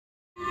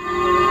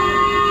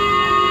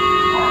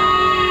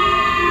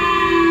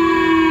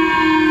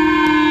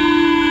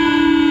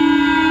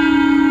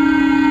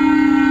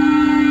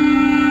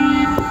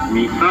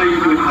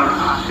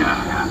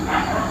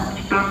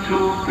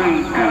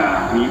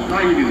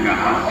ンが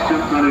発射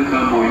され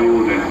た模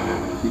様で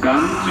す。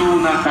頑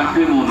丈な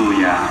建物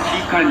や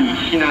地下に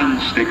避難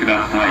してく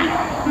ださい。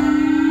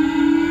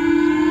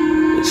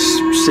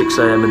It's 6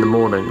 a.m. in the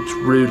morning. It's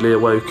rudely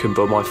awoken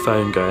by my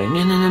phone going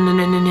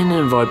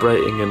and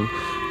vibrating and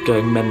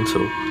going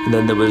mental. And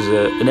then there was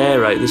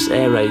this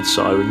air raid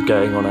siren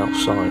going on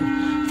outside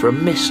for a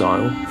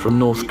missile from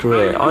North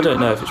Korea. I don't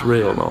know if it's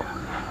real or not,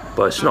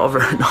 but it's not a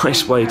very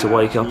nice way to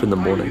wake up in the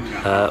morning.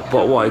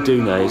 But what I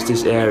do know is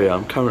this area,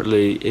 I'm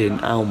currently in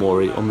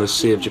Aomori on the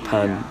Sea of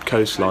Japan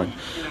coastline,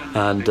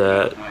 and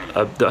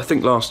I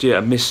think last year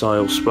a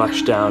missile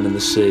splashed down in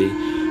the sea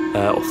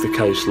off the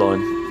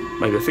coastline,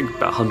 maybe I think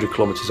about 100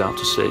 kilometres out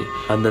to sea,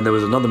 and then there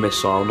was another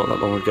missile not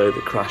that long ago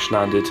that crash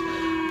landed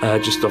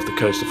just off the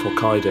coast of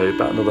Hokkaido,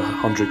 about another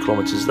 100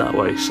 kilometres that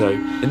way. So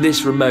in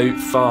this remote,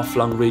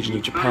 far-flung region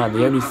of Japan,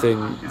 the only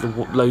thing the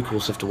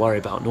locals have to worry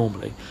about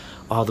normally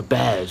are the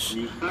bears,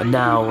 and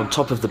now on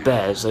top of the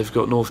bears they've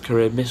got North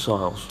Korean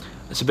missiles.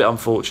 It's a bit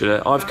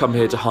unfortunate. I've come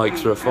here to hike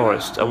through a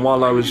forest, and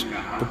while I was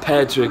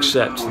prepared to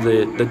accept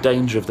the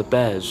danger of the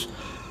bears,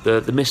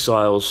 the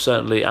missiles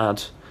certainly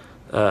add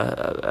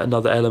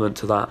another element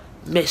to that.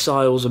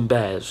 Missiles and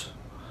bears,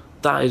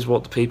 that is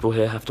what the people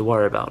here have to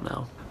worry about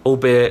now,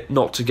 albeit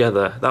not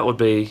together. That would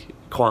be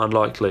quite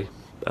unlikely,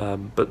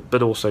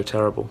 but also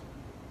terrible.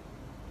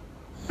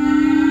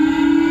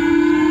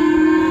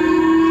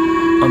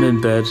 I'm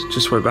in bed,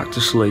 just went back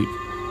to sleep.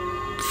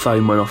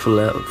 Phone went off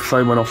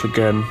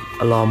again,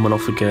 alarm went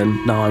off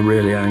again. Now I'm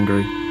really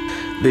angry.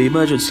 The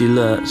emergency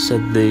alert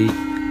said the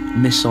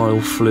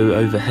missile flew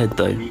overhead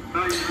though,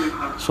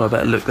 so I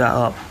better look that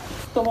up.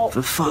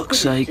 For fuck's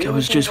sake, I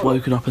was just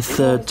woken up a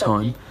third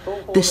time,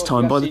 this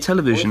time by the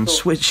television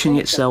switching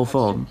itself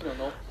on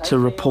to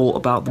report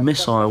about the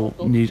missile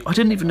news. I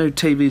didn't even know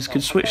TVs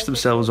could switch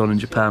themselves on in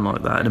Japan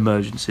like that in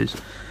emergencies.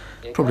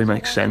 Probably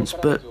makes sense,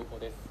 but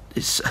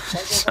it's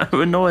so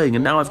annoying,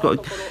 and now I've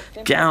got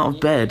to get out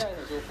of bed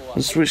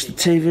and switch the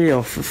TV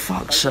off, for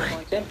fuck's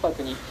sake.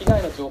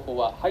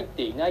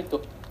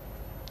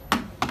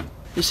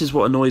 This is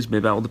what annoys me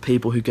about all the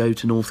people who go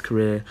to North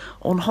Korea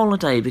on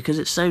holiday, because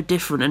it's so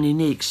different and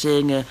unique,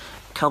 seeing a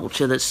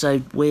culture that's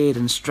so weird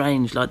and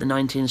strange like the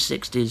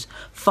 1960s.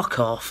 Fuck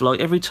off. Like,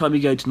 every time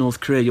you go to North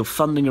Korea, you're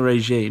funding a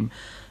regime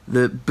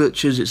that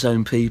butchers its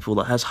own people,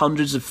 that has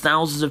hundreds of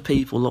thousands of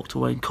people locked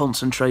away in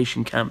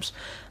concentration camps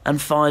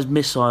and fires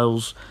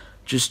missiles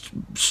just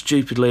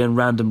stupidly and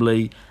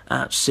randomly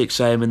at 6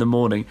 a.m. in the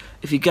morning.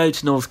 If you go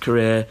to North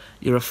Korea,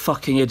 you're a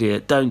fucking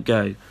idiot. Don't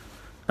go.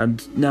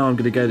 And now I'm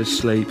going to go to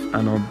sleep,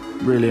 and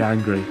I'm really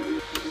angry.